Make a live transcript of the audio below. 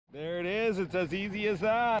is. It's as easy as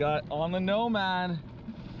that. Got on the Nomad,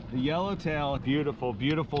 the Yellowtail. Beautiful,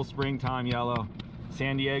 beautiful springtime yellow.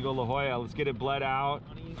 San Diego La Jolla. Let's get it bled out.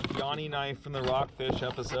 Yanni knife from the rockfish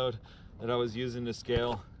episode that I was using to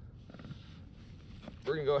scale.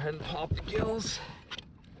 We're gonna go ahead and pop the gills.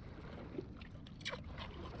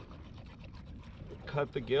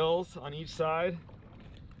 Cut the gills on each side.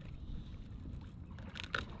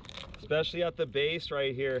 Especially at the base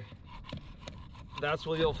right here. That's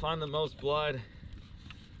where you'll find the most blood.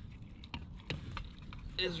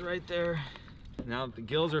 Is right there. Now that the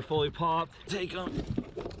gills are fully popped, take them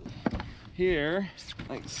here,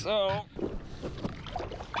 like so.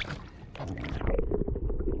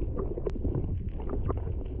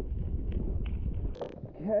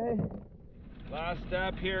 Okay. Last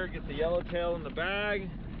step here, get the yellowtail in the bag,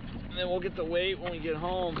 and then we'll get the weight when we get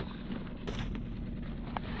home.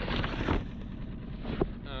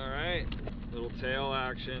 All right, little tail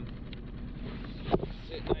action.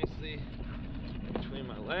 Sit nicely between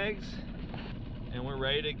my legs, and we're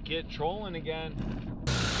ready to get trolling again.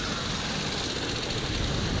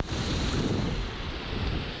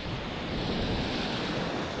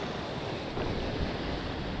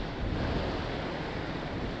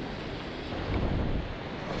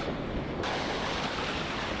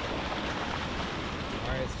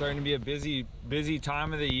 It's starting to be a busy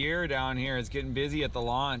time of the year down here. It's getting busy at the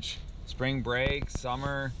launch. Spring break,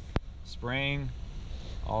 summer, spring,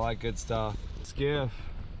 all that good stuff. Skiff,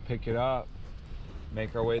 pick it up,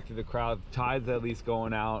 make our way through the crowd. Tide's at least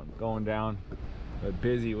going out, going down, but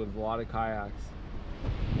busy with a lot of kayaks.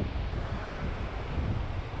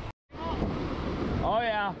 Oh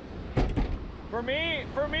yeah, for me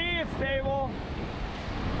it's stable.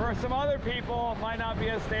 For some other people, it might not be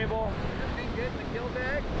as stable. Good in the gill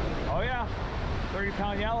bag? Oh yeah,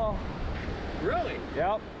 30-pound yellow. Really?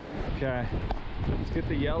 Yep. Okay, let's get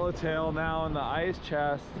the yellowtail now in the ice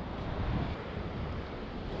chest.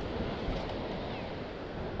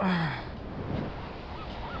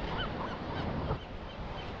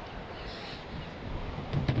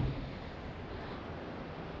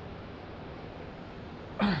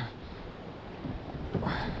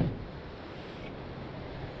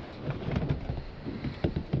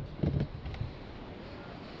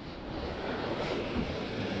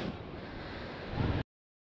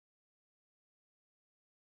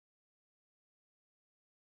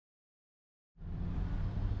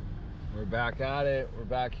 We're back at it. We're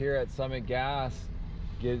back here at Summit Gas,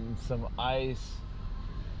 getting some ice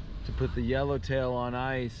to put the yellowtail on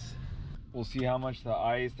ice. We'll see how much the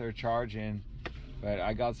ice they're charging, but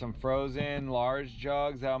I got some frozen large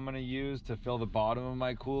jugs that I'm gonna use to fill the bottom of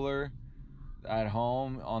my cooler at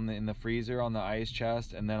home in the freezer on the ice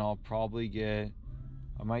chest, and then I'll probably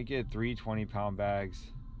I might get 3 20-pound bags.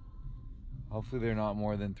 Hopefully they're not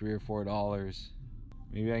more than $3 or $4.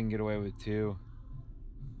 Maybe I can get away with 2.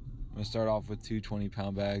 I'm gonna start off with 2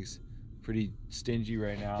 20-pound bags. Pretty stingy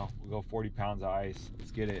right now. We'll go 40 pounds of ice.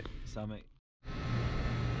 Let's get it, Summit.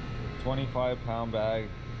 25-pound bag,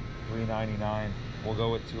 $3.99. We'll go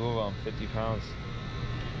with 2 of them, 50 pounds.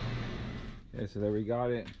 Okay, so there we got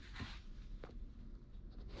it.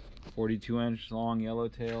 42-inch long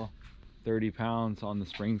yellowtail, 30 pounds on the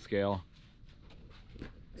spring scale.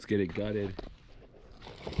 Let's get it gutted.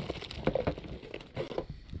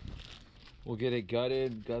 We'll get it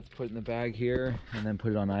gutted, guts put in the bag here, and then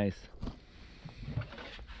put it on ice.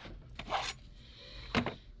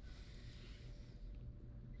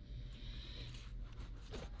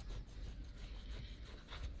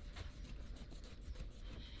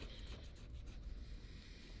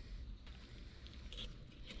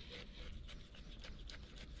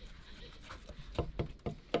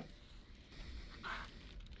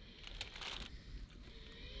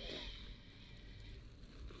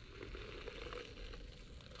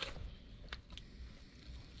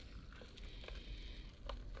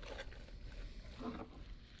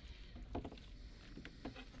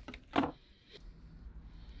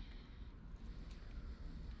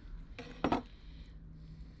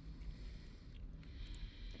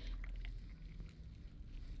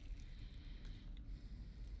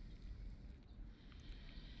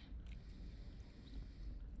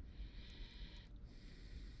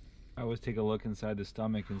 I always take a look inside the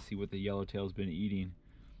stomach and see what the yellowtail's been eating.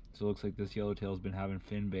 So it looks like this yellowtail's been having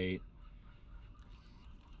fin bait.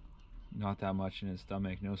 Not that much in its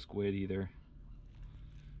stomach. No squid either.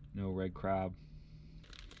 No red crab.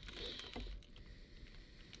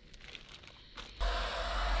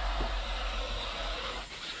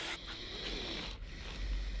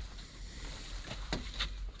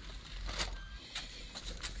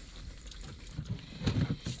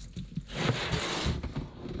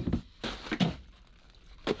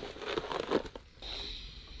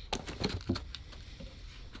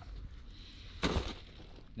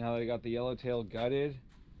 Now that I got the yellowtail gutted,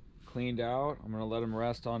 cleaned out, I'm gonna let them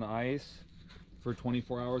rest on ice for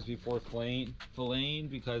 24 hours before filleting,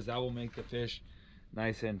 because that will make the fish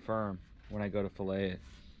nice and firm when I go to fillet it.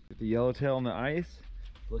 Get the yellowtail on the ice,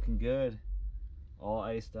 looking good. All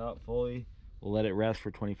iced up fully. We'll let it rest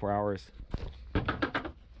for 24 hours. We'll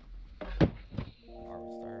start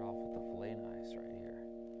off with the fillet knives right here.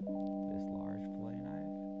 This large fillet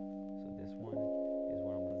knife. So this one is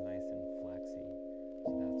one of them nice and flexy. So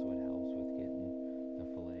that's what helps with getting the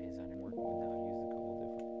fillets. I'm working with now. Use a couple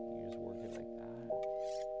different. You just work it like that.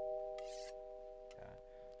 Yeah.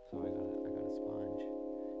 So I got a sponge.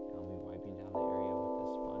 And I'll be wiping down the area with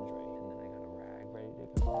this sponge right. And then I got a rag ready to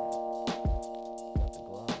go. Got the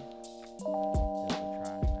glove. There's the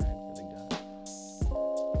trash bag for the gut.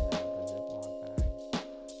 There's the Ziploc bag for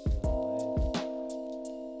the fillet.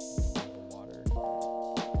 There's the water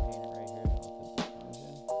container right here that I'll put the sponge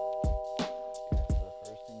in. Okay, so the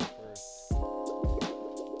first thing first.